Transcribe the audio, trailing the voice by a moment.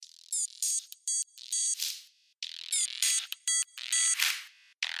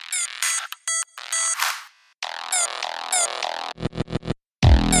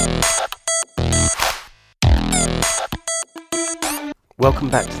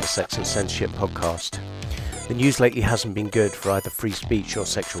Welcome back to the Sex and Censorship podcast. The news lately hasn't been good for either free speech or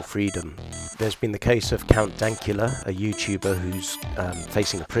sexual freedom. There's been the case of Count Dankula, a YouTuber who's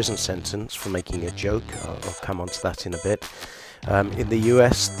facing a prison sentence for making a joke. I'll come on to that in a bit. In the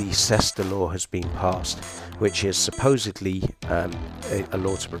US, the SESTA law has been passed, which is supposedly a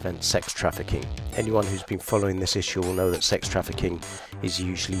law to prevent sex trafficking. Anyone who's been following this issue will know that sex trafficking is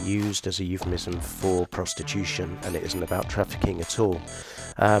usually used as a euphemism for prostitution, and it isn't about trafficking at all.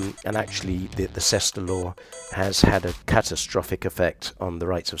 And actually, the SESTA law has had a catastrophic effect on the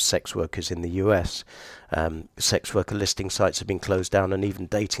rights of sex workers in the US. Sex worker listing sites have been closed down, and even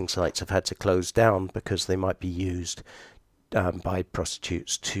dating sites have had to close down because they might be used by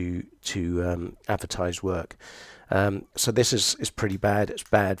prostitutes to advertise work. So this is pretty bad. It's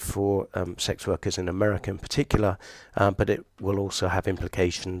bad for sex workers in America in particular, but it will also have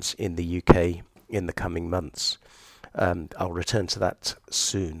implications in the UK in the coming months. I'll return to that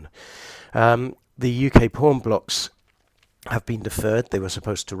soon. The UK porn blocks have been deferred. They were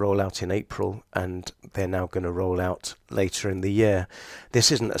supposed to roll out in April, and they're now going to roll out later in the year.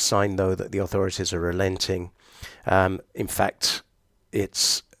 This isn't a sign, though, that the authorities are relenting. In fact,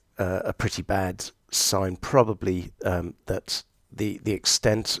 it's a pretty bad sign, probably, that the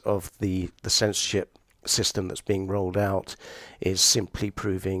extent of the censorship system that's being rolled out is simply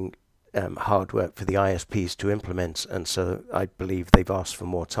proving hard work for the ISPs to implement, and so I believe they've asked for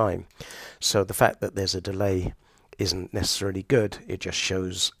more time. So the fact that there's a delay isn't necessarily good. It just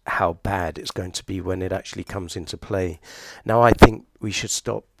shows how bad it's going to be when it actually comes into play. Now, I think we should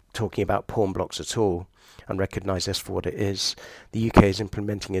stop talking about porn blocks at all and recognise this for what it is. The UK is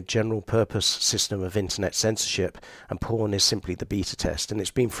implementing a general purpose system of internet censorship, and porn is simply the beta test. And it's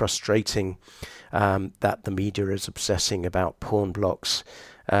been frustrating that the media is obsessing about porn blocks.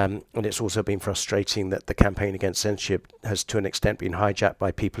 And it's also been frustrating that the campaign against censorship has to an extent been hijacked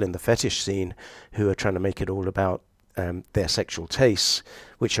by people in the fetish scene who are trying to make it all about their sexual tastes,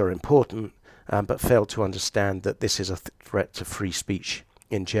 which are important, but fail to understand that this is a threat to free speech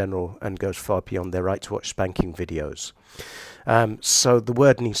in general and goes far beyond their right to watch spanking videos. So the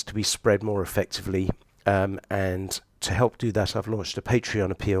word needs to be spread more effectively, and to help do that, I've launched a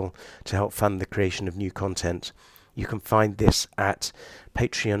Patreon appeal to help fund the creation of new content. You can find this at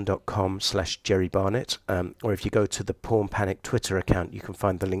patreon.com/jerrybarnett, or if you go to the Porn Panic Twitter account, you can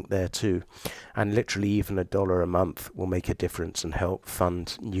find the link there too. And literally even $1 a month will make a difference and help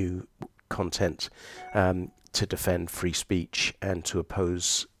fund new content to defend free speech and to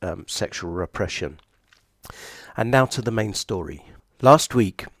oppose sexual repression. And now to the main story. Last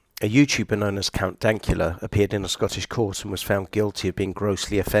week, a YouTuber known as Count Dankula appeared in a Scottish court and was found guilty of being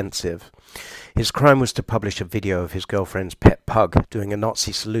grossly offensive. His crime was to publish a video of his girlfriend's pet pug doing a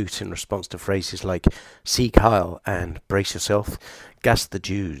Nazi salute in response to phrases like "Sieg Heil" and "Brace yourself, gas the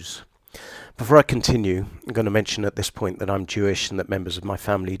Jews." Before I continue, I'm going to mention at this point that I'm Jewish and that members of my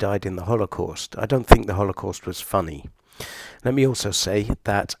family died in the Holocaust. I don't think the Holocaust was funny. Let me also say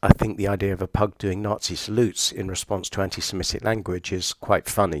that I think the idea of a pug doing Nazi salutes in response to anti-Semitic language is quite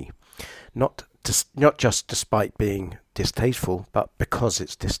funny. Not just despite being distasteful, but because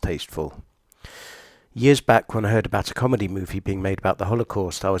it's distasteful. Years back, when I heard about a comedy movie being made about the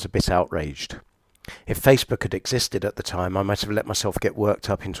Holocaust, I was a bit outraged. If Facebook had existed at the time, I might have let myself get worked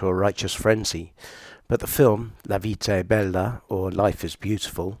up into a righteous frenzy. But the film, La Vita è Bella, or Life is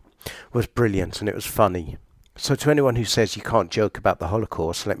Beautiful, was brilliant and it was funny. So to anyone who says you can't joke about the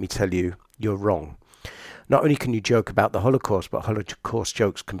Holocaust, let me tell you, you're wrong. Not only can you joke about the Holocaust, but Holocaust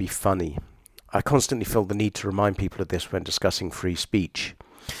jokes can be funny. I constantly feel the need to remind people of this when discussing free speech.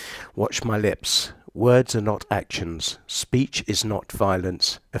 Watch my lips. Words are not actions. Speech is not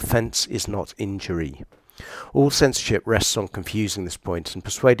violence. Offence is not injury. All censorship rests on confusing this point and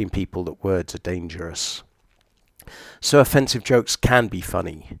persuading people that words are dangerous. So offensive jokes can be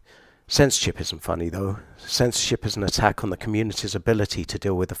funny. Censorship isn't funny, though. Censorship is an attack on the community's ability to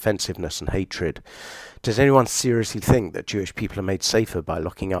deal with offensiveness and hatred. Does anyone seriously think that Jewish people are made safer by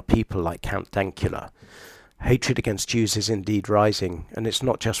locking up people like Count Dankula? Hatred against Jews is indeed rising, and it's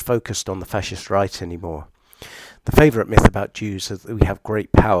not just focused on the fascist right anymore. The favourite myth about Jews is that we have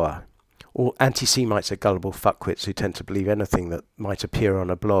great power. All anti-Semites are gullible fuckwits who tend to believe anything that might appear on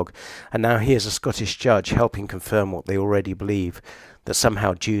a blog, and now here's a Scottish judge helping confirm what they already believe, that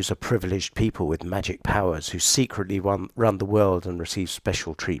somehow Jews are privileged people with magic powers who secretly run the world and receive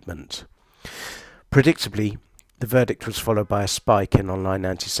special treatment. Predictably, the verdict was followed by a spike in online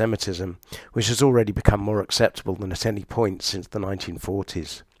anti-Semitism, which has already become more acceptable than at any point since the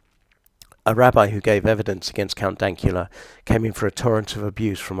 1940s. A rabbi who gave evidence against Count Dankula came in for a torrent of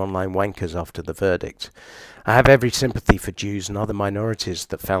abuse from online wankers after the verdict. I have every sympathy for Jews and other minorities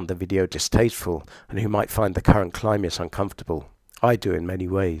that found the video distasteful and who might find the current climate uncomfortable. I do in many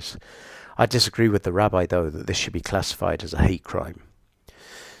ways. I disagree with the rabbi, though, that this should be classified as a hate crime.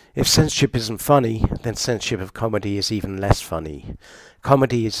 If censorship isn't funny, then censorship of comedy is even less funny.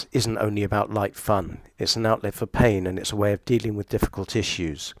 Comedy isn't only about light fun. It's an outlet for pain, and it's a way of dealing with difficult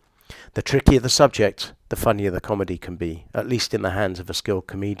issues. The trickier the subject, the funnier the comedy can be, at least in the hands of a skilled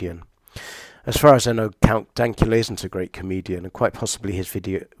comedian. As far as I know, Count Dankula isn't a great comedian, and quite possibly his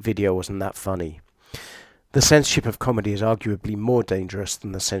video wasn't that funny. The censorship of comedy is arguably more dangerous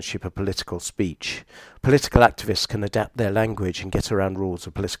than the censorship of political speech. Political activists can adapt their language and get around rules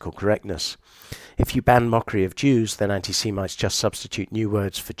of political correctness. If you ban mockery of Jews, then anti-Semites just substitute new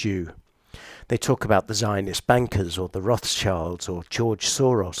words for Jew. They talk about the Zionist bankers or the Rothschilds or George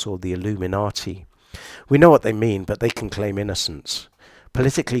Soros or the Illuminati. We know what they mean, but they can claim innocence.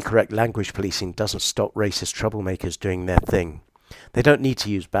 Politically correct language policing doesn't stop racist troublemakers doing their thing. They don't need to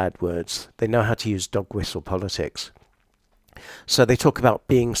use bad words. They know how to use dog whistle politics. So they talk about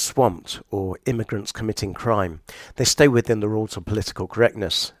being swamped or immigrants committing crime. They stay within the rules of political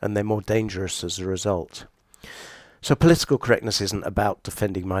correctness, and they're more dangerous as a result. So political correctness isn't about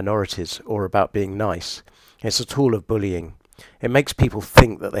defending minorities or about being nice. It's a tool of bullying. It makes people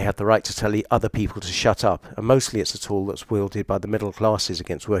think that they have the right to tell other people to shut up, and mostly it's a tool that's wielded by the middle classes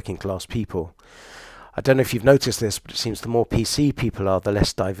against working class people. I don't know if you've noticed this, but it seems the more PC people are, the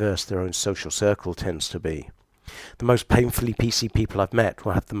less diverse their own social circle tends to be. The most painfully PC people I've met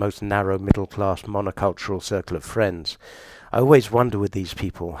will have the most narrow middle-class monocultural circle of friends. I always wonder with these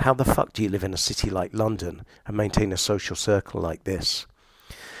people, how the fuck do you live in a city like London and maintain a social circle like this?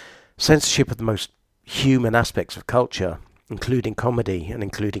 Censorship of the most human aspects of culture, including comedy and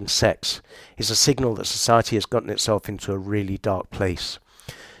including sex, is a signal that society has gotten itself into a really dark place.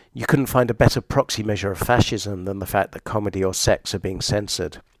 You couldn't find a better proxy measure of fascism than the fact that comedy or sex are being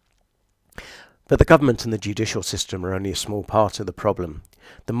censored. But the government and the judicial system are only a small part of the problem.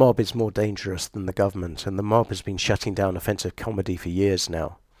 The mob is more dangerous than the government, and the mob has been shutting down offensive comedy for years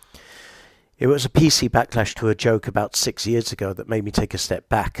now. It was a PC backlash to a joke about 6 years ago that made me take a step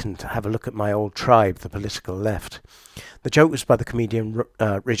back and have a look at my old tribe, the political left. The joke was by the comedian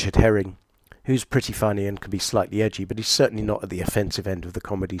Richard Herring, who's pretty funny and can be slightly edgy, but he's certainly not at the offensive end of the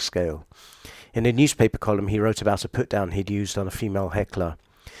comedy scale. In a newspaper column, he wrote about a put-down he'd used on a female heckler.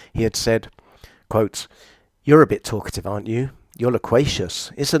 He had said, quote, "You're a bit talkative, aren't you? You're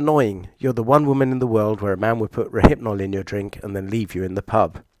loquacious. It's annoying. You're the one woman in the world where a man would put Rohypnol in your drink and then leave you in the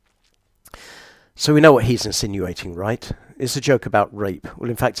pub." So we know what he's insinuating, right? It's a joke about rape. Well,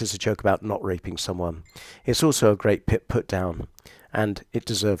 in fact, it's a joke about not raping someone. It's also a great put-down, and it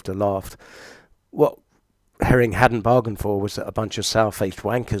deserved a laugh. What Herring hadn't bargained for was that a bunch of sour-faced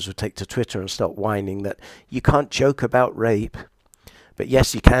wankers would take to Twitter and start whining that you can't joke about rape. But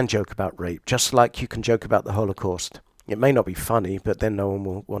yes, you can joke about rape, just like you can joke about the Holocaust. It may not be funny, but then no one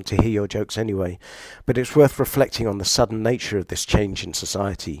will want to hear your jokes anyway. But it's worth reflecting on the sudden nature of this change in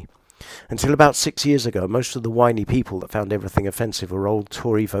society. Until about 6 years ago, most of the whiny people that found everything offensive were old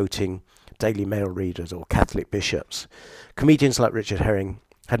Tory voting Daily Mail readers or Catholic bishops. Comedians like Richard Herring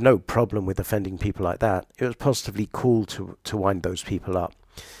had no problem with offending people like that. It was positively cool to wind those people up.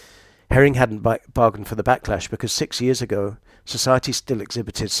 Herring hadn't bargained for the backlash because 6 years ago, society still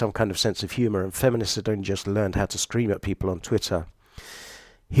exhibited some kind of sense of humour and feminists had only just learned how to scream at people on Twitter.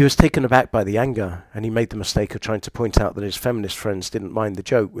 He was taken aback by the anger, and he made the mistake of trying to point out that his feminist friends didn't mind the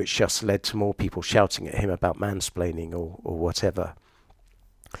joke, which just led to more people shouting at him about mansplaining or whatever.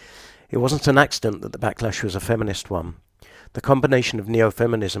 It wasn't an accident that the backlash was a feminist one. The combination of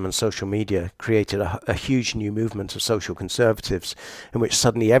neo-feminism and social media created a huge new movement of social conservatives in which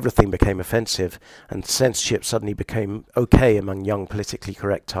suddenly everything became offensive and censorship suddenly became okay among young politically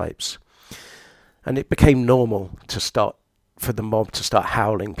correct types. And it became normal for the mob to start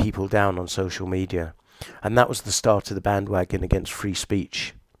howling people down on social media. And that was the start of the bandwagon against free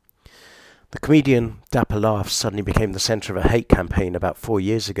speech. The comedian Dapper Laughs suddenly became the centre of a hate campaign about 4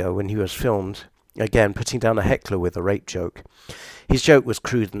 years ago when he was filmed, again putting down a heckler with a rape joke. His joke was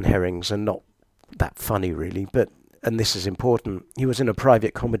crude and Herring's and not that funny really, but, and this is important, he was in a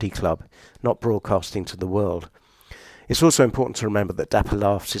private comedy club, not broadcasting to the world. It's also important to remember that Dapper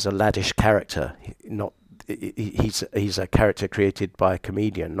Laughs is a laddish character, he's a character created by a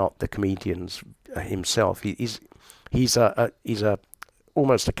comedian, not the comedian's himself. He's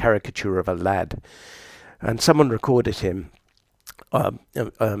almost a caricature of a lad. And someone recorded him on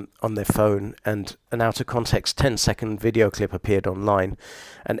their phone, and an out of context 10-second video clip appeared online,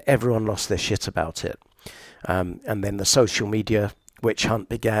 and everyone lost their shit about it. And then the social media witch hunt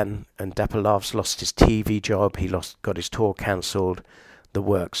began, and Dapper Laughs lost his TV job, got his tour cancelled, the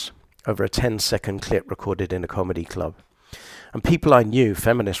works, over a 10-second clip recorded in a comedy club. And people I knew,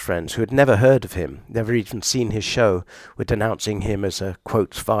 feminist friends, who had never heard of him, never even seen his show, were denouncing him as a,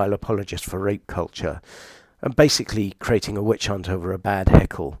 quote, vile apologist for rape culture, and basically creating a witch hunt over a bad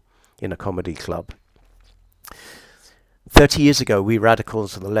heckle in a comedy club. 30 years ago, we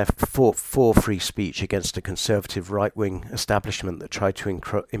radicals of the left fought for free speech against a conservative right-wing establishment that tried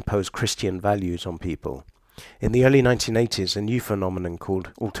to impose Christian values on people. In the early 1980s, a new phenomenon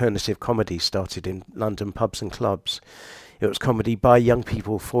called alternative comedy started in London pubs and clubs. It was comedy by young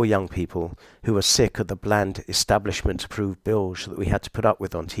people for young people who were sick of the bland establishment-approved bilge that we had to put up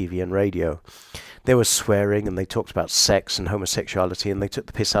with on TV and radio. There was swearing, and they talked about sex and homosexuality, and they took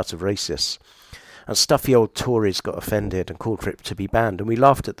the piss out of racists. And stuffy old Tories got offended and called for it to be banned, and we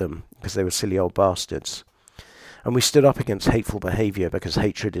laughed at them because they were silly old bastards. And we stood up against hateful behaviour because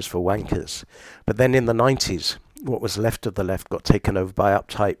hatred is for wankers. But then in the 90s, what was left of the left got taken over by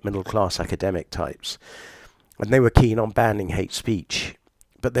uptight middle-class academic types. And they were keen on banning hate speech.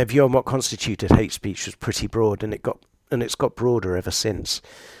 But their view on what constituted hate speech was pretty broad, and it's got broader ever since.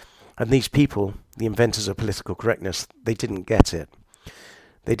 And these people, the inventors of political correctness, they didn't get it.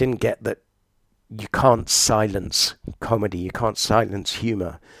 They didn't get that you can't silence comedy, you can't silence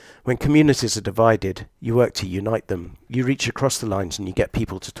humour. When communities are divided, you work to unite them. You reach across the lines and you get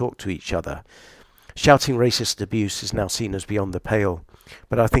people to talk to each other. Shouting racist abuse is now seen as beyond the pale,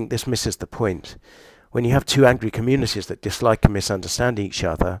 but I think this misses the point. When you have two angry communities that dislike and misunderstand each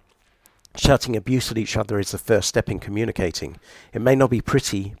other, shouting abuse at each other is the first step in communicating. It may not be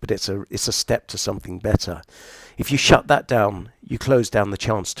pretty, but it's a step to something better. If you shut that down, you close down the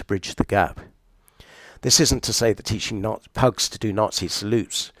chance to bridge the gap. This isn't to say that teaching pugs to do Nazi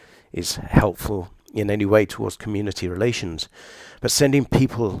salutes is helpful in any way towards community relations, but sending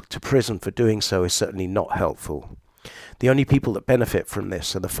people to prison for doing so is certainly not helpful. The only people that benefit from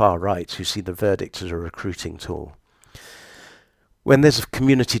this are the far right, who see the verdict as a recruiting tool. When there's a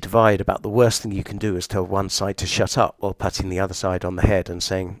community divide, about the worst thing you can do is tell one side to shut up while patting the other side on the head and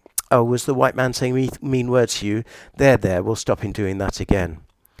saying, "Oh, was the white man saying mean words to you? There, we'll stop him doing that again."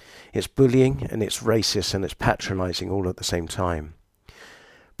 It's bullying, and it's racist, and it's patronising all at the same time.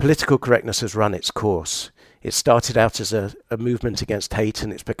 Political correctness has run its course. It started out as a movement against hate,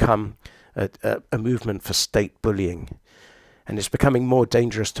 and it's become a movement for state bullying. And it's becoming more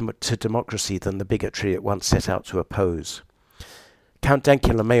dangerous to democracy than the bigotry it once set out to oppose. Count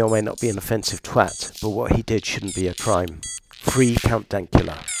Dankula may or may not be an offensive twat, but what he did shouldn't be a crime. Free Count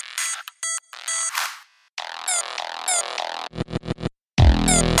Dankula.